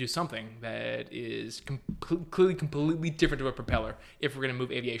 we need to do something that is completely different to a propeller if we're going to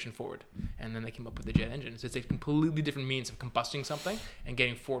move aviation forward. And then they came up with the jet engine. So it's a completely different means of combusting something and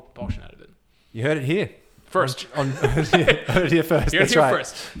getting forward propulsion out of it. You heard it here. First. Heard it here first. You're That's here right.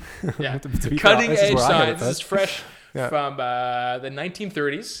 first. Yeah. To be fair, Cutting this is edge where I heard it science. This is first. fresh Yeah. from the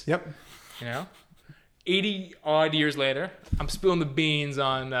 1930s. Yep. You know, 80 odd years later, I'm spilling the beans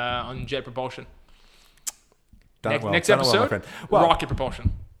on jet propulsion. Done it well. Next Done it well, my episode, friend. Well, rocket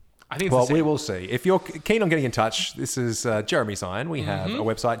propulsion. I think it's Well, the same. we will see. If you're keen on getting in touch, this is Jeremy's Iron. We have Mm-hmm. a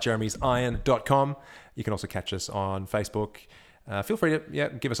website, jeremysiron.com. You can also catch us on Facebook. Feel free to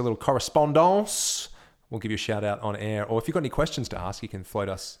give us a little correspondence. We'll give you a shout out on air. Or if you've got any questions to ask, you can float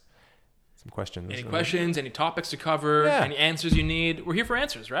us some questions. Any questions, any topics to cover, Yeah. any answers you need. We're here for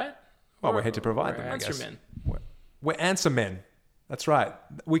answers, right? Well, we're here to provide we're them, I answer guess. men. We're answer men. That's right.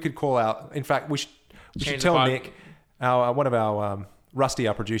 We could call out. In fact, we should Change the tell pod- Nick, one of our Rusty,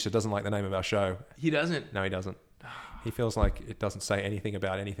 our producer, doesn't like the name of our show. He doesn't. No, he doesn't. He feels like it doesn't say anything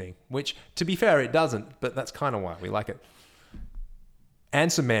about anything, which, to be fair, it doesn't, but that's kind of why we like it.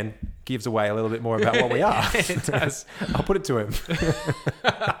 Answer Men gives away a little bit more about what we are. It does. I'll put it to him.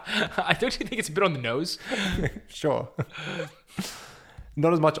 I don't think it's a bit on the nose. Sure.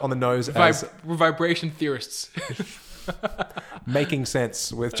 Not as much on the nose as We're vibration theorists. Making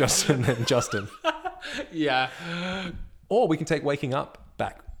Sense with Justin and Justin. Yeah. Or we can take Waking Up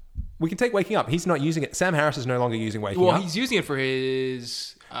back. We can take Waking Up. He's not using it. Sam Harris is no longer using Waking Well, Up. he's using it for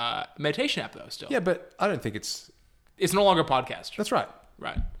his meditation app though. Still, Yeah, but I don't think it's... it's no longer a podcast. That's right.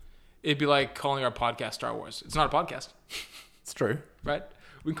 Right. It'd be like calling our podcast Star Wars. It's not a podcast, It's true. right?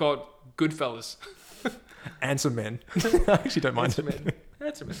 We can call it Goodfellas. And some men. I actually don't mind it.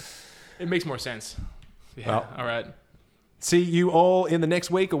 That's a minute. It makes more sense. Yeah. Well, all right. See you all in the next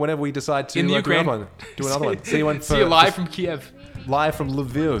week or whenever we decide to In the do Ukraine. another one. Do another one. See you, one See you live from Kiev. live from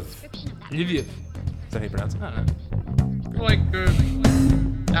Lviv. Is Lviv. that how you pronounce it? I don't know. Like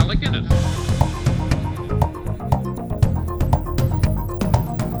Alec Guinness.